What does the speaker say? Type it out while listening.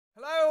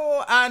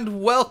Hello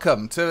and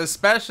welcome to a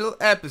special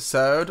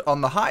episode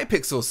on the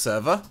HyPixel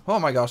server. Oh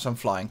my gosh, I'm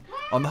flying.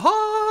 On the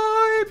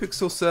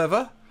HyPixel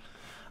server,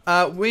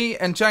 we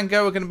and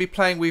Django are going to be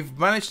playing. We've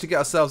managed to get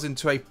ourselves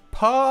into a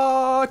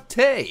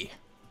party,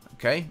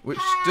 okay, which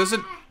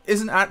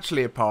isn't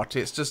actually a party.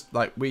 It's just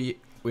like we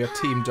are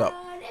teamed up.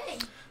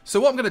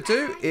 So what I'm going to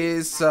do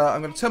is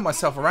I'm going to turn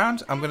myself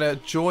around. I'm going to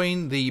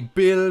join the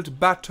build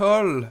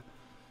battle.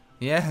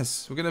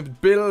 Yes, we're going to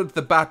build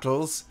the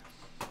battles.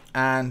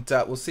 And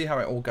we'll see how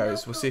it all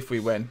goes. We'll see if we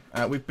win.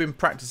 We've been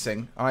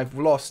practicing. I've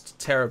lost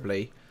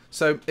terribly.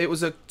 So it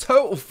was a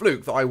total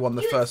fluke that I won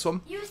the first one.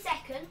 You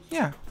second.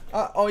 Yeah.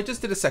 Oh, I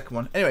just did a second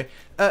one. Anyway,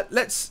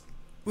 let's,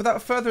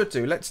 without further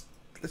ado, let's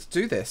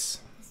do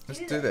this.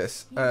 Let's do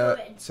this.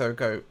 So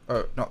go.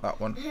 Oh, not that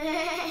one.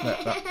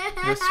 No,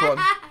 this one.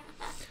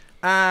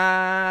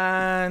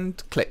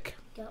 And click.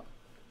 Go.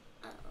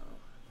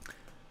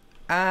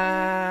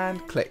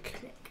 And click.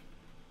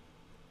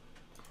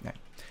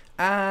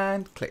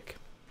 And click.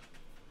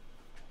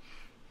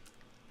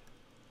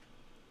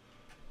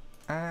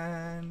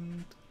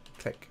 And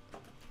click.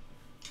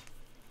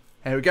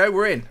 Here we go,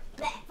 we're in.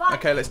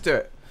 Okay, let's do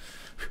it.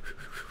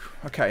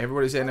 Okay,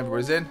 everybody's in,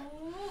 everybody's in.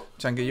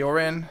 Django, you're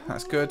in.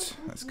 That's good.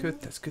 That's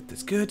good, that's good,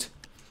 that's good.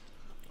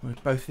 We're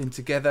both in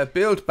together.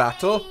 Build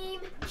battle.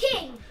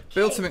 King.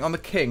 Build something on the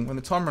king. When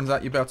the time runs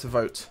out, you'll be able to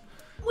vote.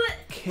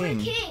 King.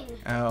 We're king.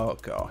 Oh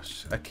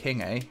gosh. A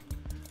king, eh?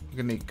 We're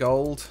gonna need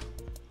gold.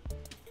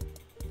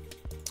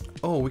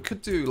 Oh, we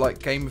could do like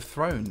Game of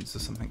Thrones or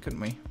something, couldn't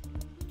we?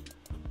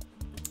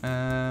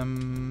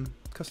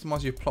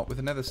 Customize your plot with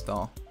a nether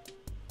star.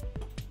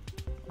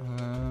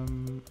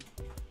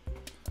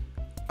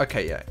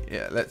 Okay,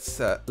 yeah. Let's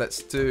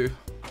do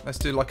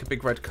like a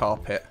big red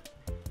carpet.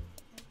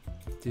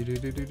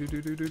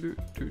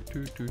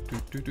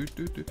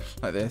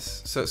 Like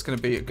this. So it's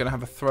gonna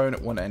have a throne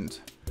at one end.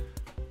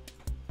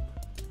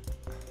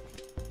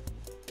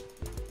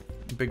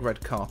 Big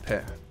red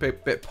carpet,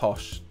 bit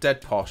posh,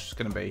 dead posh. It's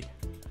gonna be.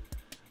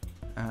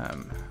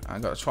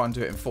 I've got to try and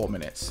do it in 4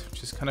 minutes,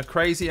 which is kind of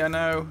crazy, I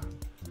know.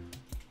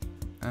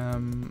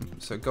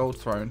 So gold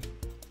throne.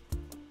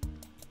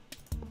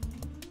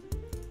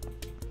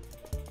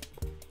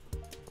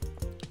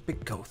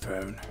 Big gold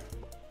throne.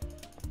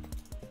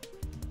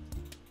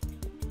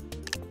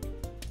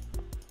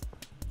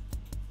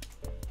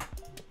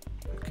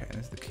 Okay,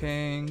 there's the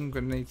king.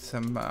 Gonna need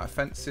some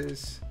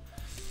fences.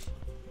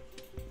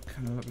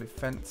 Kind of lovely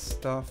fence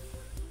stuff.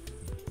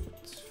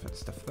 Fence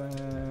stuff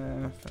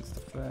there. Fence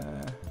stuff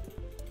there.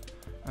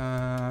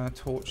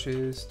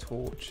 Torches.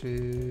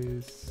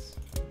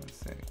 Let's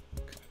see.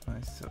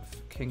 Nice sort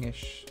of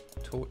kingish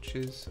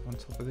torches on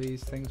top of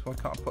these things. Why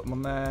can't I put them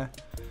on there?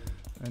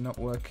 They're not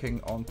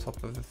working on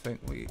top of the thing.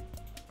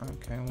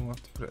 Okay, we'll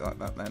have to put it like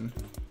that then.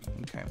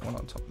 Okay, one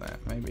on top there,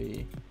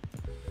 maybe.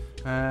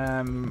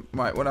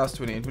 Right, what else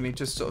do we need? We need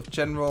just sort of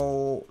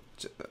general.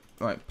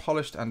 Right,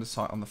 polished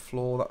andesite on the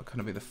floor. That would kind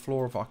of be the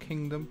floor of our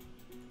kingdom.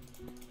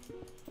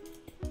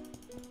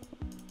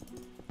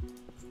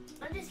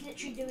 I'm just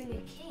literally doing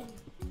a king.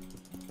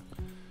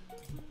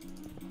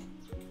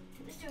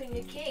 I'm just doing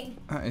a king.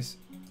 That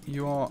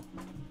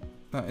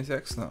is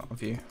excellent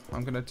of you.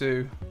 I'm gonna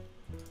do.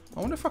 I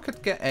wonder if I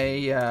could get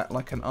a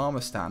like an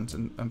armor stand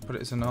and put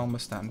it as an armor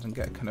stand and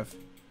get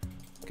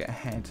a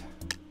head.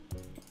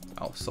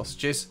 Oh,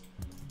 sausages.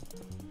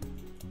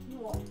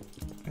 What?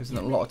 Isn't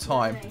it a lot of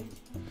time?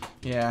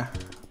 Yeah.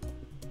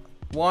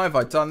 Why have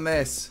I done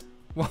this?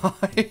 Why?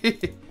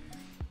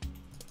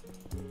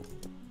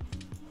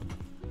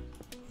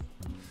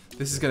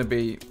 This is going to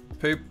be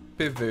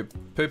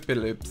poopy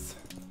loops.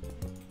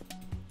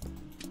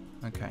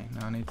 Okay,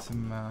 now I need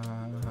some.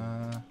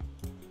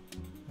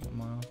 What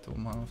am I after? What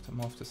am I after?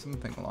 I'm after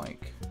something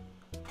like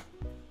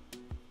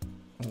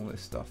all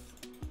this stuff.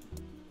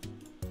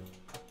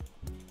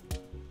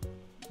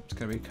 It's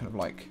going to be kind of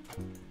like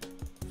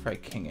very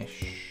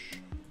kingish.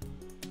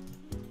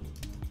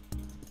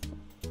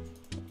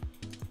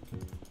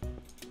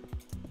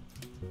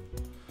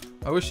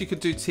 I wish you could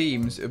do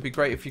teams. It would be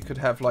great if you could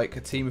have like a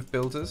team of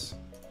builders,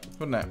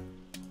 wouldn't it?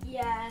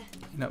 Yeah.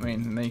 You know what I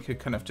mean? And then you could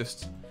kind of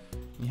just,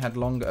 you had a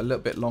little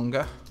bit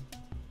longer.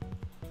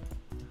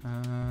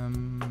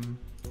 And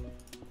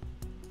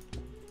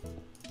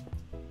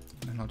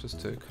I'll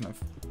just do kind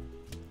of,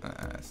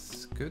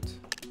 that's good.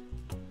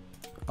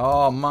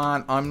 Oh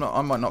man, I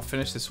might not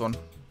finish this one.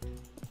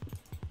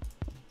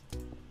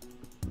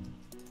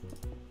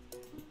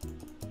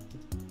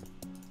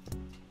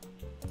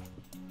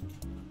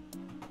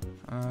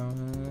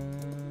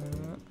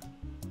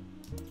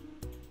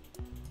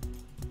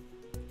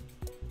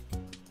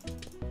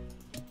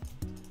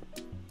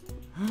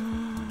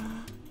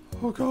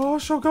 Oh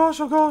gosh, oh gosh,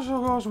 oh gosh,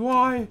 oh gosh,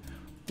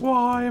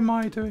 why am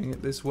I doing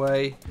it this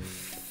way?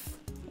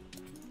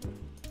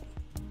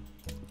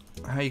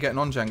 How are you getting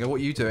on, Django? What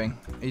are you doing?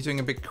 Are you doing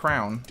a big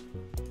crown?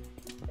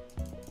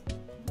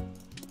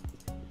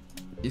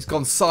 He's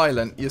gone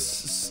silent. You're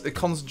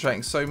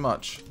concentrating so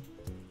much.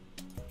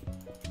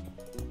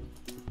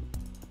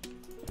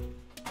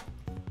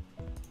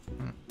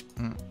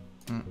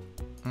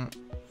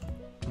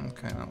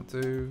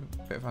 That'll do.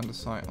 Bit of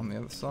andesite on the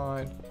other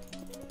side.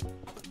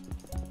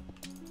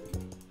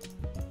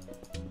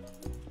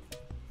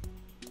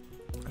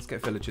 Let's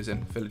get villagers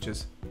in.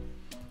 Villagers.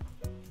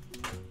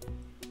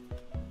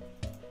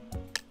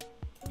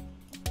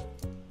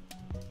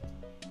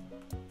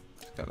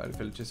 Let's get a load of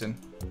villagers in.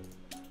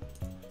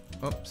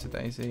 Oops, a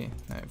daisy.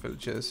 No,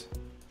 villagers.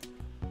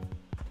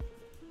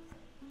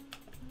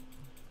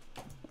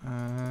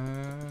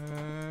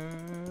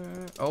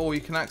 Oh,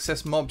 you can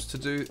access mobs to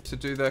do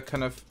their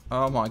kind of.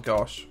 Oh my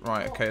gosh!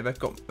 Right, okay, they've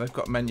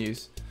got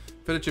menus.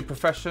 Villager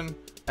profession,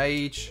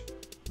 age,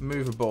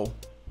 movable.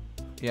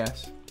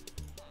 Yes.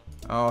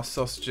 Oh,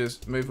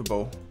 sausages,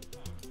 movable.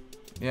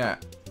 Yeah,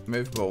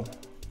 movable.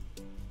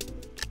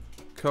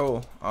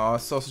 Cool. Oh,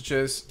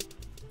 sausages.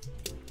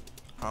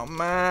 Oh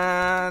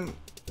man!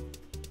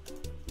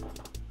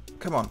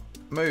 Come on,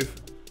 move.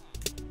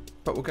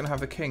 But we're gonna have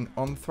the king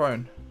on the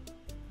throne,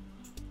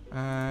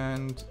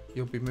 and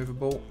you'll be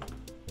movable.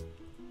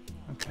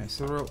 Okay,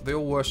 so they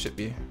all worship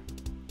you.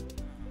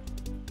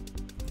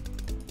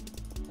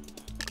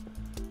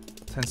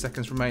 10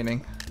 seconds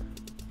remaining.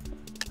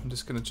 I'm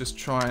just going to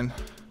try and...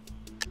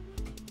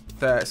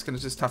 There, it's going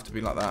to just have to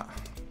be like that.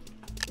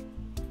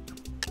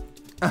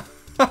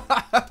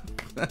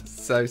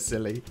 That's so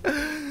silly.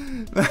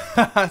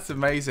 That's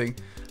amazing.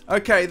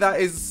 Okay,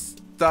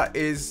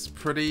 that's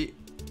pretty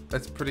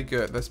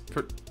good. I'm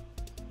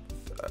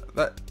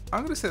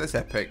going to say that's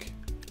epic.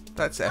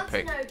 That's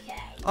epic. Okay.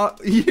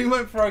 You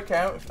went for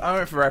okay. I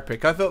went for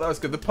epic. I thought that was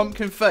good. The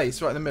pumpkin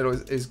face right in the middle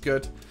is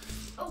good.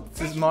 Oh,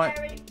 this is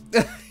my.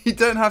 You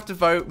don't have to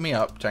vote me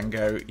up,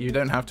 Django. You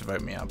don't have to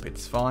vote me up.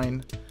 It's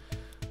fine.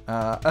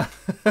 Somebody's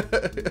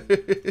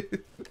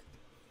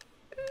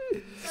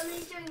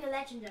doing a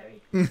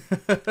legendary.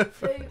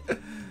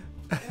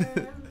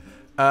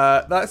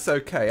 That's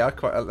okay.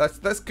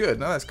 That's good.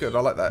 No, that's good. I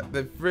like that.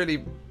 They've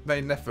really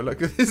made an effort.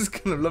 Look at this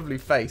kind of lovely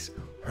face.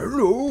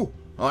 Hello,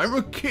 I'm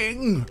a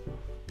king.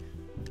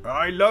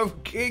 I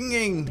love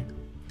kinging.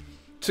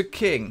 To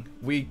king,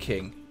 we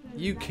king,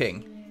 you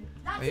king.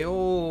 They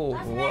all.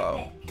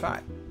 Whoa.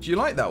 That, do you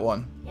like that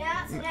one?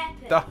 Yeah, that's an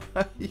epic.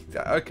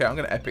 Okay, I'm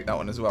gonna epic that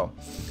one as well.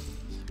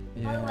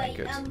 Yeah, oh wait,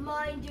 good.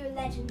 mine do a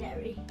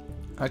legendary.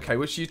 Okay,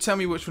 which you tell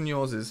me which one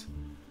yours is.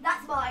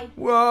 That's mine.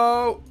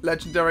 Whoa,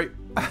 legendary.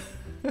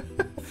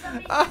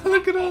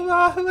 Look at all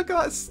that! Look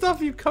at that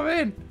stuff you've come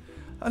in.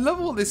 I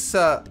love all this.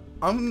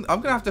 I'm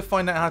gonna have to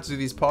find out how to do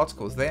these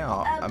particles. They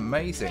are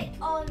amazing.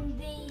 Click on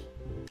the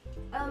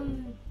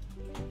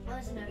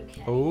that's an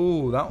okay.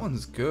 Oh, that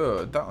one's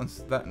good. That I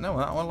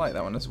like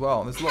that one as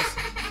well. There's lots.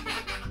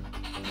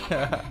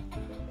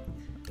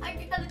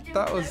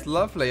 That was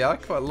lovely. I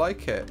quite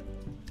like it.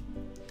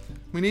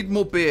 We need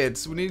more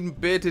beards. We need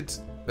bearded.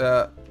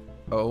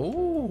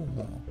 Oh,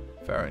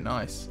 very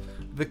nice.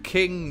 The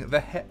king,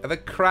 the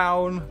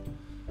crown,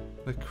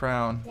 the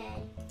crown.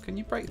 Can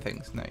you break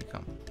things? No, you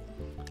can't.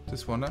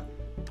 Just wanna.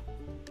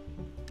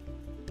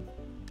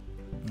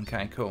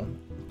 Okay, cool.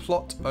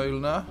 Plot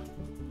owner.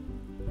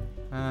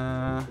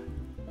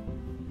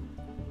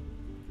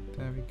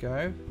 There we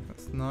go.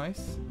 That's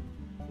nice.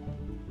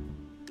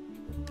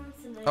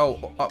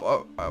 Oh,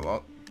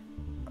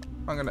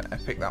 I'm gonna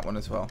epic that one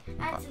as well.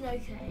 That's an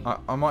okay.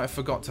 I might have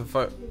forgot to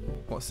vote.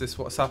 What's this?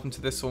 What's happened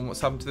to this one?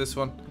 What's happened to this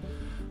one?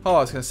 Oh,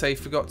 I was gonna say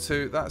forgot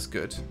to. That's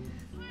good.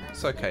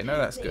 It's okay. No,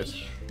 that's good.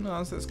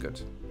 No, that's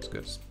good. It's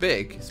good. It's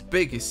big. It's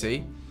big. You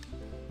see.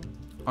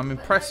 I'm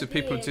impressed with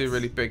people who do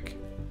really big.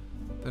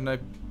 No,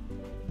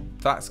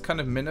 that's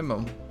kind of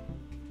minimum.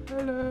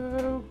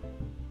 Hello.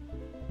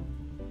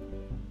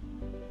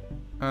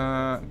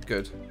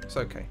 Good. It's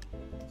okay.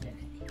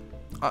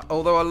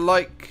 Although I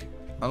like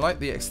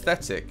the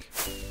aesthetic.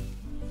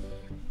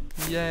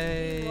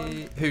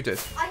 Yay! Who did?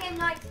 I came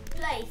 9th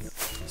place.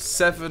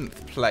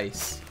 7th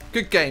place.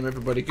 Good game,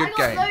 everybody. Good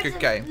game. Good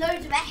game.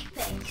 Loads of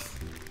epics.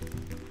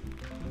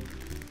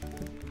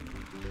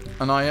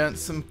 And I earned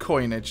some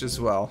coinage as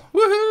well.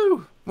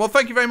 Woohoo! Well,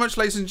 thank you very much,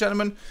 ladies and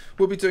gentlemen.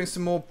 We'll be doing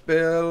some more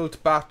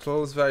build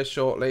battles very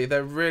shortly.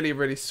 They're really,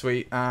 really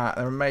sweet. They're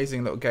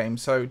amazing little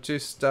games. So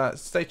just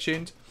stay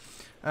tuned.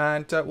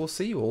 And we'll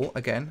see you all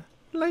again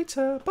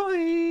later.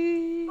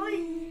 Bye!